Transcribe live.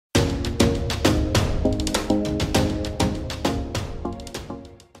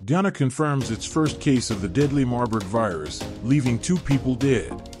Ghana confirms its first case of the deadly Marburg virus, leaving 2 people dead.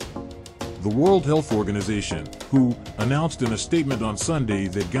 The World Health Organization, WHO, announced in a statement on Sunday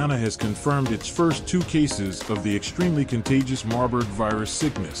that Ghana has confirmed its first 2 cases of the extremely contagious Marburg virus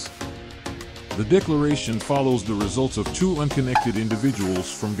sickness. The declaration follows the results of 2 unconnected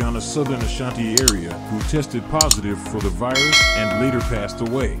individuals from Ghana's southern Ashanti area who tested positive for the virus and later passed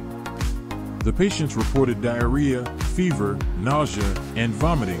away. The patients reported diarrhea, fever, nausea, and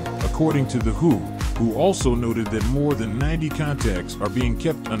vomiting, according to the WHO, who also noted that more than 90 contacts are being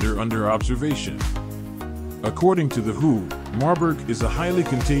kept under observation. According to the WHO, Marburg is a highly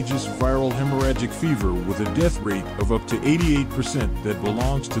contagious viral hemorrhagic fever with a death rate of up to 88% that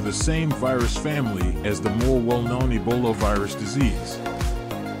belongs to the same virus family as the more well-known Ebola virus disease.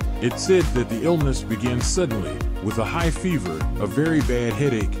 It said that the illness begins suddenly, with a high fever, a very bad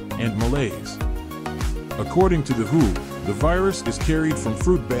headache, and malaise. According to the WHO, the virus is carried from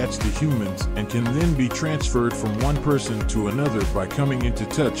fruit bats to humans and can then be transferred from one person to another by coming into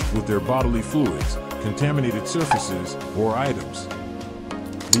touch with their bodily fluids, contaminated surfaces, or items.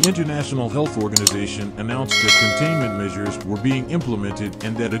 The International Health Organization announced that containment measures were being implemented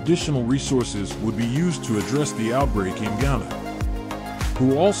and that additional resources would be used to address the outbreak in Ghana.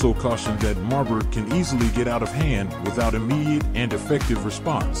 WHO also cautioned that Marburg can easily get out of hand without immediate and effective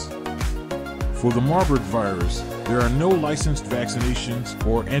response. For the Marburg virus, there are no licensed vaccinations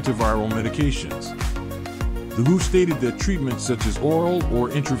or antiviral medications. The WHO stated that treatments such as oral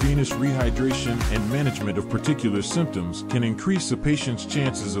or intravenous rehydration and management of particular symptoms can increase a patient's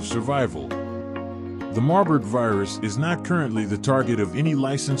chances of survival. The Marburg virus is not currently the target of any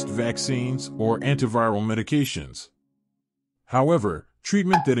licensed vaccines or antiviral medications. However,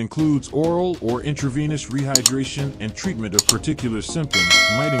 treatment that includes oral or intravenous rehydration and treatment of particular symptoms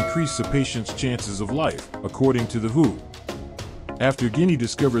might increase a patient's chances of life, according to the WHO. After Guinea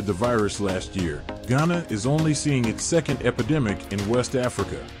discovered the virus last year, Ghana is only seeing its second epidemic in West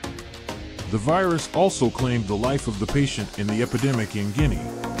Africa. The virus also claimed the life of the patient in the epidemic in Guinea.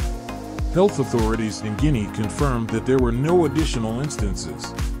 Health authorities in Guinea confirmed that there were no additional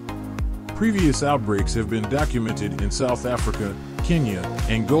instances. Previous outbreaks have been documented in South Africa, Kenya,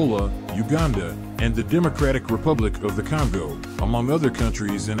 Angola, Uganda, and the Democratic Republic of the Congo, among other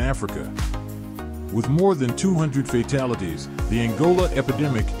countries in Africa. With more than 200 fatalities, the Angola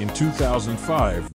epidemic in 2005